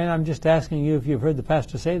 Fine, I'm just asking you if you've heard the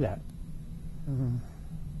pastor say that. Mm-hmm.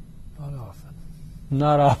 Not often.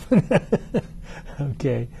 Not often.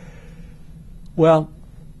 Okay. Well,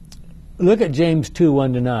 look at James 2,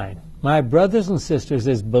 1-9. My brothers and sisters,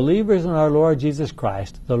 as believers in our Lord Jesus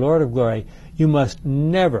Christ, the Lord of glory, you must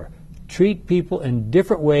never treat people in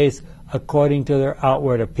different ways according to their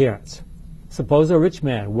outward appearance. Suppose a rich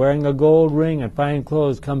man wearing a gold ring and fine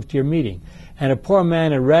clothes comes to your meeting, and a poor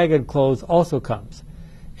man in ragged clothes also comes.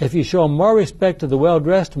 If you show more respect to the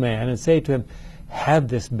well-dressed man and say to him, have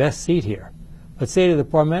this best seat here, but say to the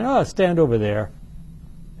poor man, oh, stand over there,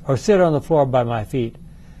 or sit on the floor by my feet,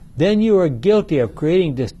 then you are guilty of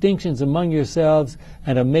creating distinctions among yourselves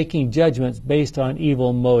and of making judgments based on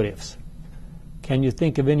evil motives. Can you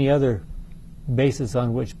think of any other basis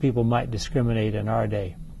on which people might discriminate in our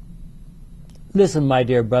day? Listen, my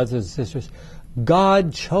dear brothers and sisters,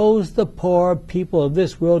 God chose the poor people of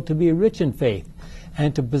this world to be rich in faith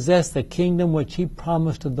and to possess the kingdom which he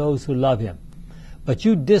promised to those who love him. But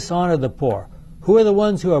you dishonor the poor. Who are the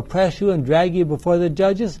ones who oppress you and drag you before the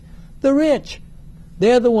judges? The rich.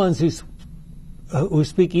 They are the ones who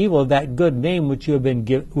speak evil of that good name which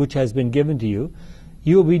has been given to you.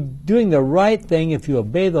 You will be doing the right thing if you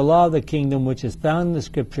obey the law of the kingdom which is found in the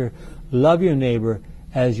Scripture. Love your neighbor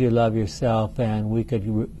as you love yourself. And we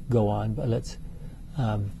could go on, but let's.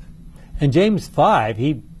 And James 5,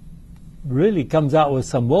 he really comes out with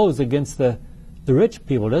some woes against the rich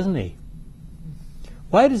people, doesn't he?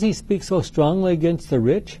 Why does he speak so strongly against the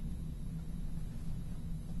rich?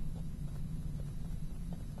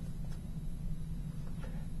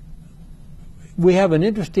 We have an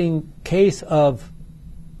interesting case of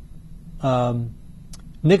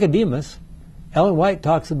Nicodemus. Ellen White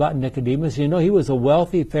talks about Nicodemus. You know, he was a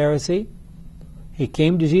wealthy Pharisee. He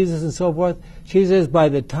came to Jesus and so forth. She says by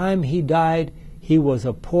the time he died, he was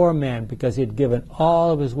a poor man because he had given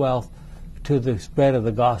all of his wealth to the spread of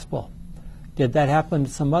the gospel. Did that happen to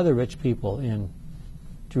some other rich people in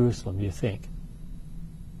Jerusalem, do you think?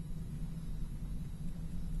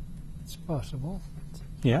 It's possible.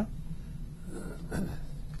 Yeah?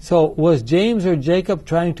 So was James or Jacob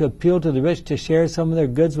trying to appeal to the rich to share some of their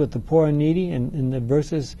goods with the poor and needy? In the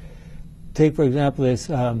verses, take for example this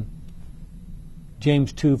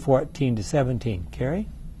James 2:14-17. Carrie?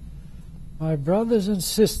 My brothers and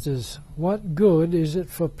sisters, what good is it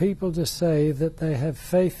for people to say that they have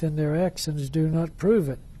faith and their actions do not prove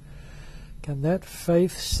it? Can that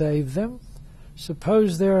faith save them?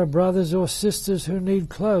 Suppose there are brothers or sisters who need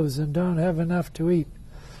clothes and don't have enough to eat.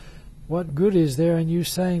 What good is there in you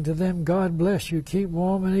saying to them, God bless you, keep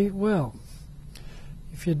warm and eat well,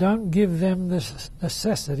 if you don't give them the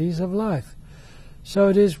necessities of life? So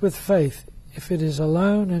it is with faith. If it is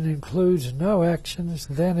alone and includes no actions,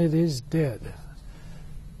 then it is dead.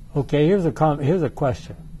 Okay, here's a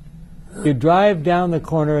question. You drive down the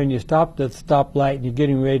corner and you stop at the stoplight and you're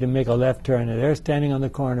getting ready to make a left turn, and there standing on the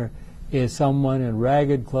corner is someone in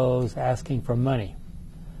ragged clothes asking for money.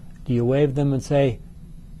 Do you wave them and say,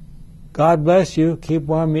 God bless you, keep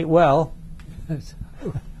warm, eat well? That's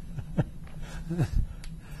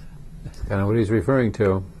kind of what he's referring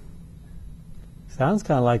to. Sounds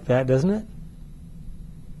kind of like that, doesn't it?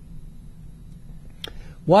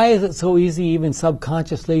 Why is it so easy, even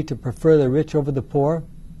subconsciously, to prefer the rich over the poor?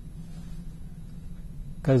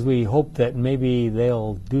 Because we hope that maybe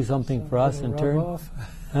they'll do something for us in turn. Off.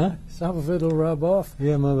 Huh? Some of it will rub off.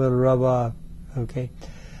 Yeah, some of it will rub off. Okay.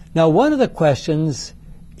 Now, one of the questions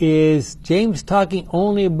is James talking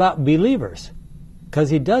only about believers? Because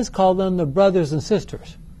he does call them the brothers and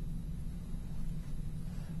sisters.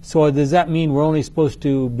 So does that mean we're only supposed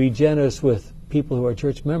to be generous with people who are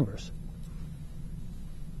church members?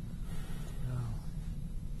 No.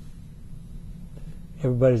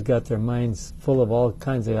 Everybody's got their minds full of all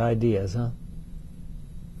kinds of ideas, huh?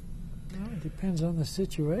 No, it depends on the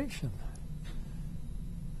situation.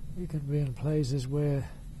 You can be in places where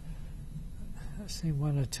I've seen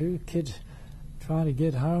one or two kids trying to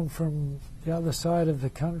get home from the other side of the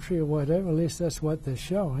country or whatever. At least that's what they're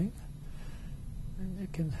showing.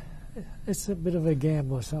 And it's a bit of a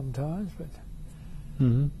gamble sometimes, but.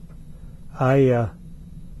 Mm-hmm. I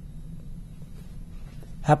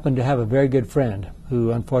happen to have a very good friend who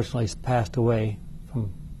unfortunately passed away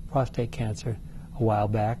from prostate cancer a while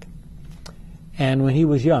back. And when he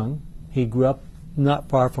was young, he grew up not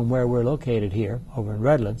far from where we're located here, over in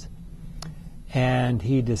Redlands. And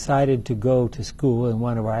he decided to go to school in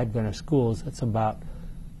one of our Adventist schools that's about,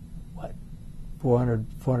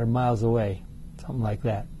 400 miles away. something like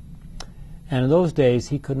that. And in those days,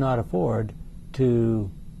 he could not afford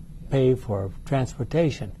to pay for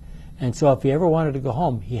transportation. And so if he ever wanted to go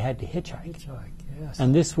home, he had to hitchhike. Yes.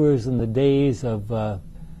 And this was in the days of,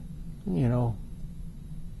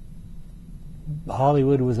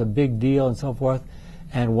 Hollywood was a big deal and so forth.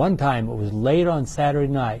 And one time, it was late on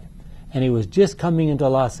Saturday night, and he was just coming into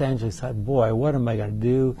Los Angeles. I thought, boy, what am I going to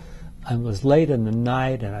do? I was late in the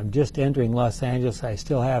night, and I'm just entering Los Angeles. I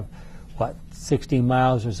still have, 60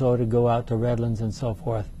 miles or so to go out to Redlands and so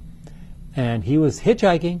forth. And he was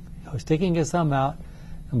hitchhiking. I was taking his thumb out.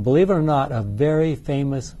 And believe it or not, a very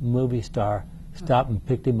famous movie star stopped and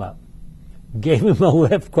picked him up. Gave him a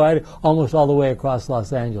lift almost all the way across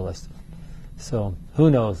Los Angeles. So,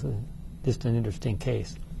 who knows? Just an interesting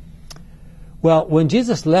case. Well, when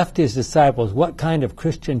Jesus left his disciples, what kind of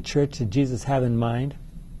Christian church did Jesus have in mind?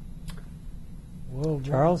 Well,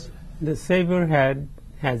 Charles? The Savior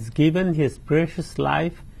has given his precious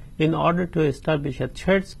life in order to establish a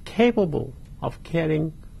church capable of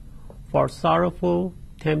caring for sorrowful,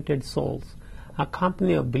 tempted souls. A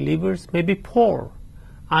company of believers may be poor,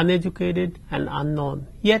 uneducated, and unknown.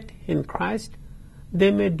 Yet in Christ,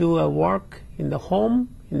 they may do a work in the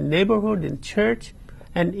home, in neighborhood, in church,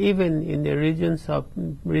 and even in the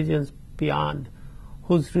regions beyond,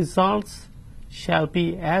 whose results shall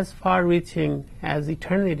be as far-reaching as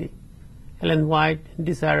eternity. Ellen White,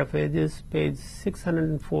 Desire of Ages, page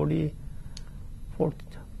 640, fourth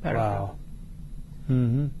paragraph. Wow.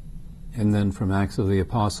 Mm-hmm. And then from Acts of the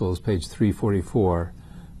Apostles, page 344,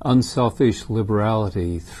 unselfish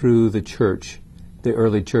liberality threw the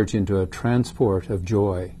early church, into a transport of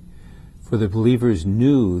joy. For the believers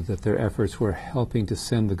knew that their efforts were helping to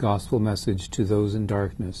send the gospel message to those in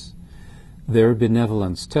darkness. Their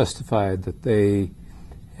benevolence testified that they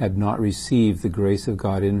had not received the grace of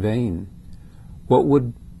God in vain. What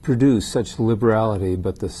would produce such liberality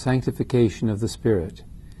but the sanctification of the Spirit?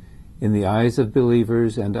 In the eyes of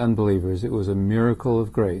believers and unbelievers, it was a miracle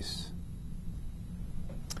of grace.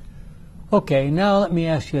 Okay, now let me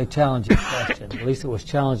ask you a challenging question. At least it was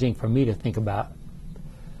challenging for me to think about.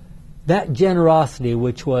 That generosity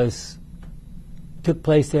which took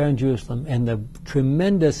place there in Jerusalem, and the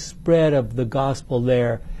tremendous spread of the gospel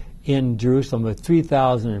there in Jerusalem with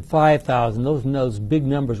 3,000 and 5,000, those big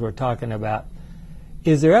numbers we're talking about,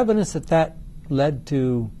 is there evidence that led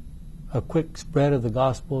to a quick spread of the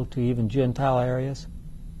gospel to even Gentile areas?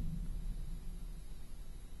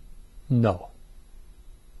 No.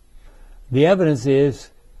 The evidence is,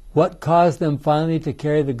 what caused them finally to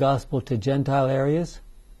carry the gospel to Gentile areas?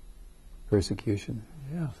 Persecution.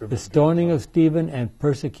 Yeah. The stoning of Stephen and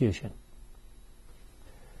persecution.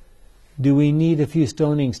 Do we need a few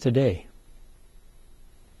stonings today?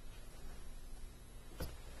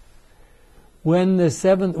 When there's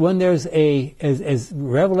as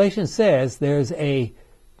Revelation says, there's a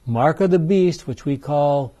mark of the beast, which we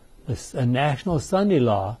call a national Sunday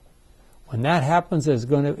law. When that happens, is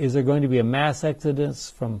there going to be a mass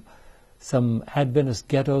exodus from some Adventist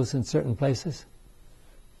ghettos in certain places?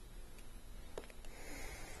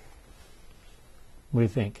 What do you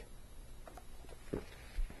think?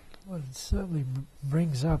 Well, it certainly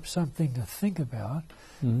brings up something to think about.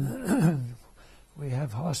 Mm-hmm. We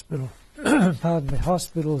have hospitals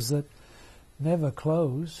that never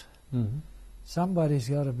close. Mm-hmm. Somebody's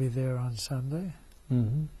got to be there on Sunday.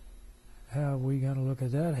 Mm-hmm. How are we going to look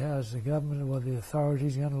at that? How is the government or the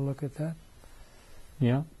authorities going to look at that?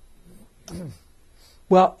 Yeah.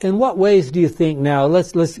 Well, in what ways do you think now?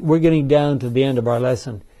 We're getting down to the end of our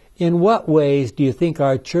lesson. In what ways do you think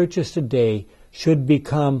our churches today should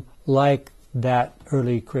become like that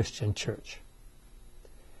early Christian church?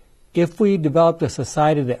 If we developed a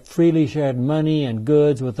society that freely shared money and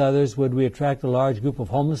goods with others, would we attract a large group of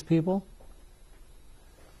homeless people?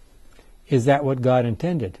 Is that what God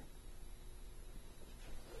intended?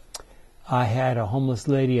 I had a homeless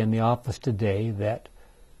lady in the office today that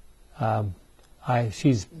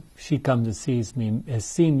she comes and sees me, has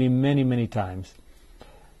seen me many, many times.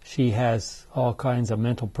 She has all kinds of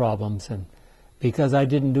mental problems, and because I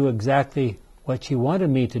didn't do exactly what she wanted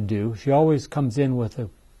me to do, she always comes in with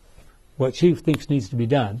what she thinks needs to be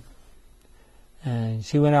done. And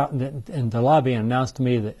she went out in the lobby and announced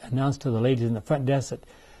to the ladies in the front desk that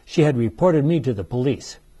she had reported me to the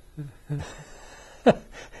police.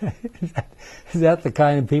 Is that the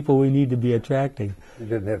kind of people we need to be attracting? You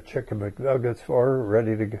didn't have chicken McNuggets for her,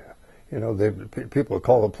 ready to go. People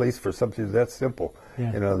call the police for something that simple.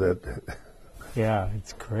 Yeah. Yeah,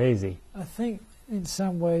 it's crazy. I think in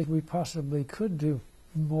some ways we possibly could do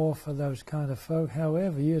more for those kind of folk.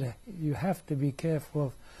 However, you have to be careful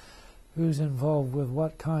of who's involved with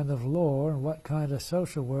what kind of law and what kind of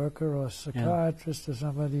social worker or psychiatrist or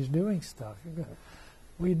somebody's doing stuff.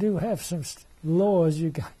 We do have some laws.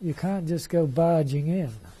 You can't just go barging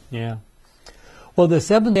in. Yeah. Well, the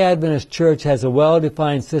Seventh-day Adventist Church has a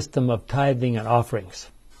well-defined system of tithing and offerings.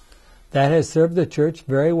 That has served the church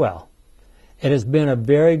very well. It has been a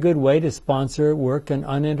very good way to sponsor work in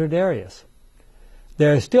unentered areas.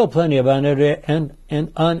 There are still plenty of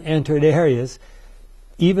unentered areas,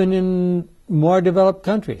 even in more developed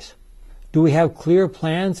countries. Do we have clear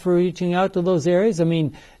plans for reaching out to those areas? I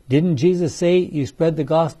mean, didn't Jesus say you spread the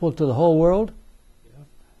gospel to the whole world? Yeah.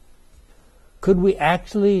 Could we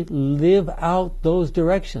actually live out those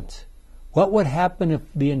directions? What would happen if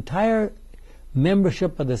the entire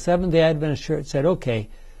membership of the Seventh-day Adventist Church said, okay,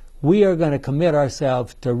 we are going to commit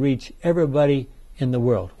ourselves to reach everybody in the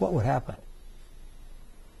world? What would happen?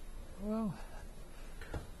 Well,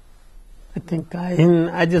 I think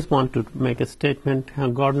I just want to make a statement.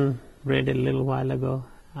 Gordon read a little while ago,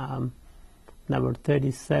 number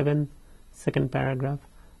 37, second paragraph.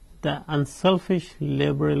 The unselfish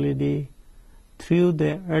liberality threw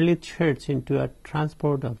the early church into a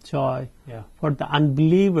transport of joy. Yeah. For the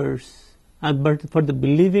unbelievers, but for the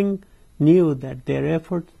believing knew that their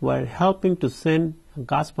efforts were helping to send a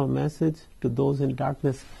gospel message to those in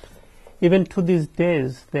darkness. Even to these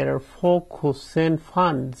days, there are folk who send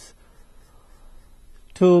funds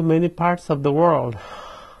to many parts of the world.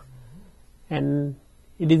 And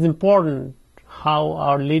it is important how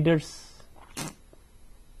our leaders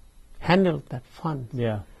handle that fund.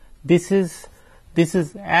 Yeah. This is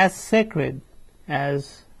as sacred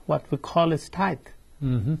as what we call as tithe.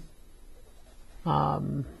 Mm-hmm.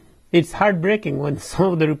 It's heartbreaking when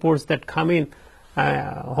some of the reports that come in.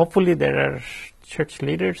 Hopefully there are church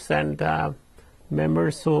leaders and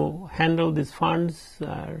members who handle these funds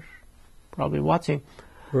are probably watching.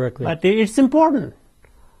 Correctly. But it's important.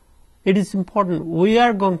 It is important. We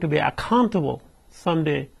are going to be accountable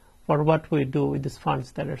someday for what we do with these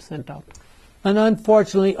funds that are sent out. And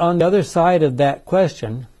unfortunately, on the other side of that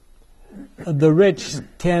question, the rich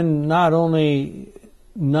tend not only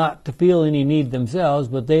not to feel any need themselves,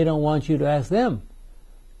 but they don't want you to ask them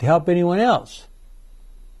to help anyone else.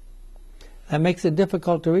 That makes it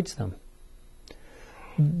difficult to reach them.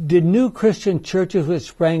 Did new Christian churches which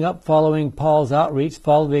sprang up following Paul's outreach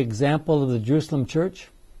follow the example of the Jerusalem church?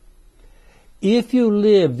 If you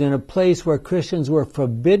lived in a place where Christians were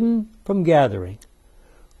forbidden from gathering,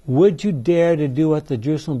 would you dare to do what the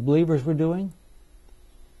Jerusalem believers were doing?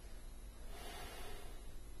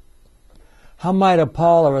 How might a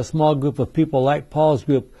Paul or a small group of people like Paul's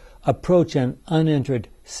group approach an unentered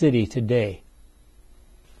city today?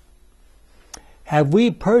 Have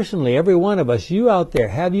we personally, every one of us, you out there,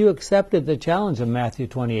 have you accepted the challenge of Matthew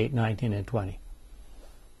 28, 19, and 20?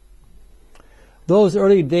 Those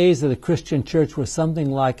early days of the Christian church were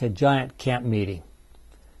something like a giant camp meeting.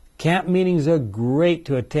 Camp meetings are great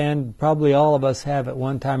to attend. Probably all of us have at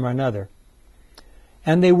one time or another.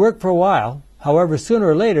 And they work for a while. However, sooner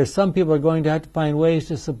or later, some people are going to have to find ways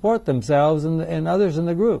to support themselves and others in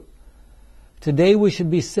the group. Today,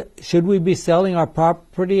 should we be selling our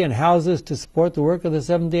property and houses to support the work of the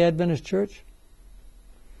Seventh-day Adventist Church?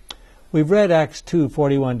 We've read Acts 2,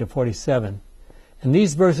 41 to 47. In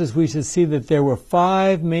these verses, we should see that there were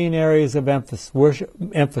 5 main areas of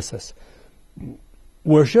emphasis.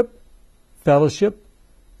 Worship, fellowship,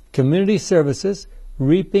 community services,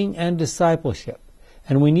 reaping, and discipleship.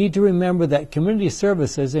 And we need to remember that community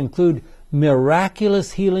services include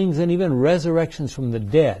miraculous healings and even resurrections from the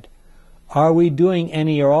dead. Are we doing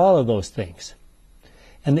any or all of those things?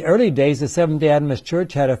 In the early days, the Seventh-day Adventist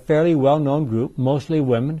Church had a fairly well-known group, mostly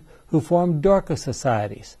women, who formed Dorcas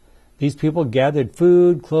societies. These people gathered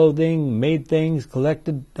food, clothing, made things,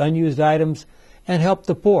 collected unused items, and helped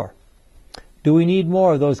the poor. Do we need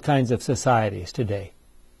more of those kinds of societies today?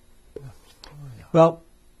 Well,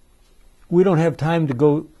 we don't have time to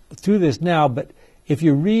go through this now, but if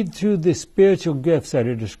you read through the spiritual gifts that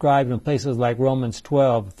are described in places like Romans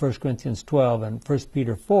 12, 1 Corinthians 12, and 1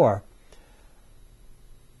 Peter 4,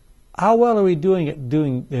 how well are we doing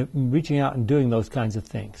at reaching out and doing those kinds of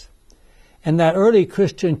things? In that early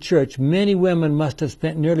Christian church, many women must have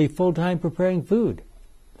spent nearly full time preparing food.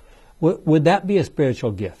 Would that be a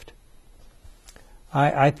spiritual gift?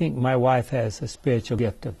 I think my wife has a spiritual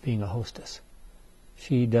gift of being a hostess.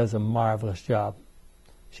 She does a marvelous job.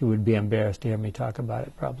 She would be embarrassed to hear me talk about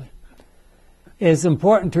it, probably. It's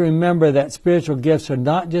important to remember that spiritual gifts are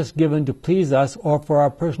not just given to please us or for our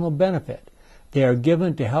personal benefit. They are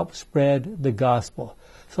given to help spread the gospel.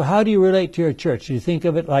 So how do you relate to your church? Do you think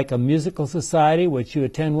of it like a musical society which you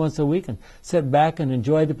attend once a week and sit back and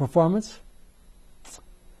enjoy the performance?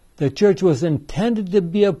 The church was intended to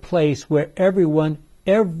be a place where everyone,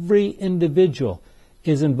 every individual,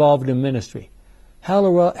 is involved in ministry. How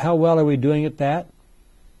well are we doing at that?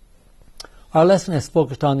 Our lesson is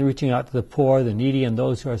focused on reaching out to the poor, the needy, and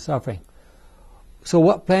those who are suffering. So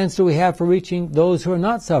what plans do we have for reaching those who are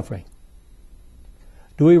not suffering?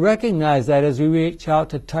 Do we recognize that as we reach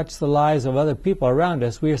out to touch the lives of other people around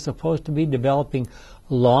us, we are supposed to be developing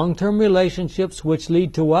long-term relationships which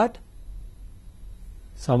lead to what?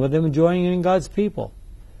 Some of them joining in God's people.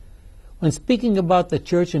 When speaking about the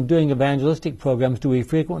church and doing evangelistic programs, do we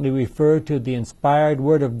frequently refer to the inspired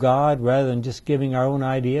Word of God rather than just giving our own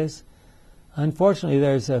ideas? Unfortunately,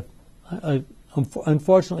 there's a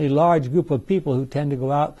large group of people who tend to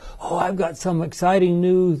go out, oh, I've got some exciting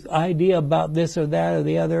new idea about this or that or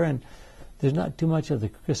the other, and there's not too much of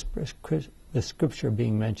the Scripture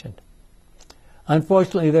being mentioned.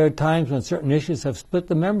 Unfortunately, there are times when certain issues have split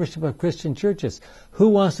the membership of Christian churches. Who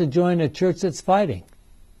wants to join a church that's fighting?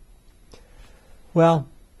 Well,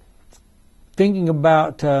 thinking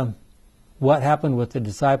about what happened with the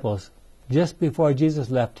disciples, just before Jesus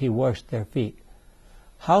left, he washed their feet.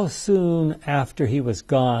 How soon after he was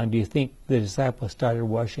gone do you think the disciples started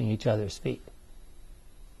washing each other's feet?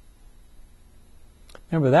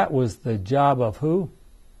 Remember, that was the job of who?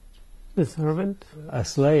 The servant. A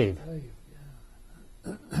slave.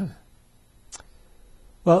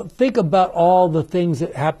 Well, think about all the things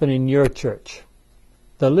that happen in your church.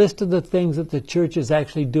 The list of the things that the church is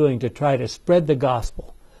actually doing to try to spread the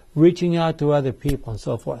gospel, reaching out to other people and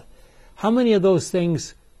so forth. How many of those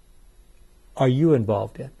things are you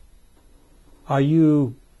involved in? Are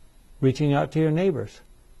you reaching out to your neighbors?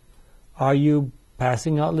 Are you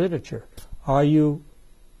passing out literature? Think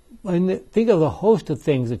of the host of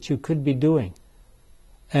things that you could be doing.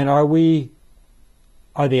 And are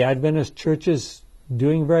the Adventist churches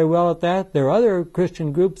doing very well at that? There are other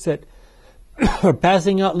Christian groups that are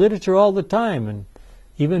passing out literature all the time, and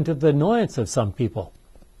even to the annoyance of some people.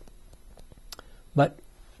 But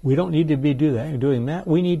we don't need to be doing that.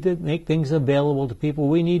 We need to make things available to people.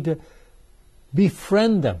 We need to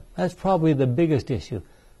befriend them. That's probably the biggest issue.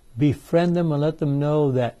 Befriend them and let them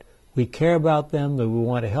know that we care about them, that we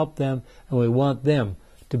want to help them, and we want them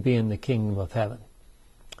to be in the kingdom of heaven.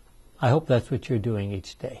 I hope that's what you're doing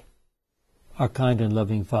each day. Our kind and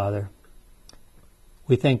loving Father,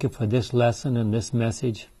 we thank you for this lesson and this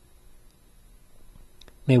message.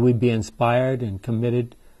 May we be inspired and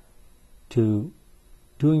committed to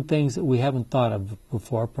doing things that we haven't thought of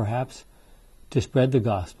before, perhaps, to spread the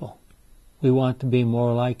gospel. We want to be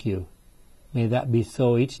more like you. May that be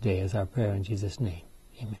so each day, is our prayer in Jesus' name.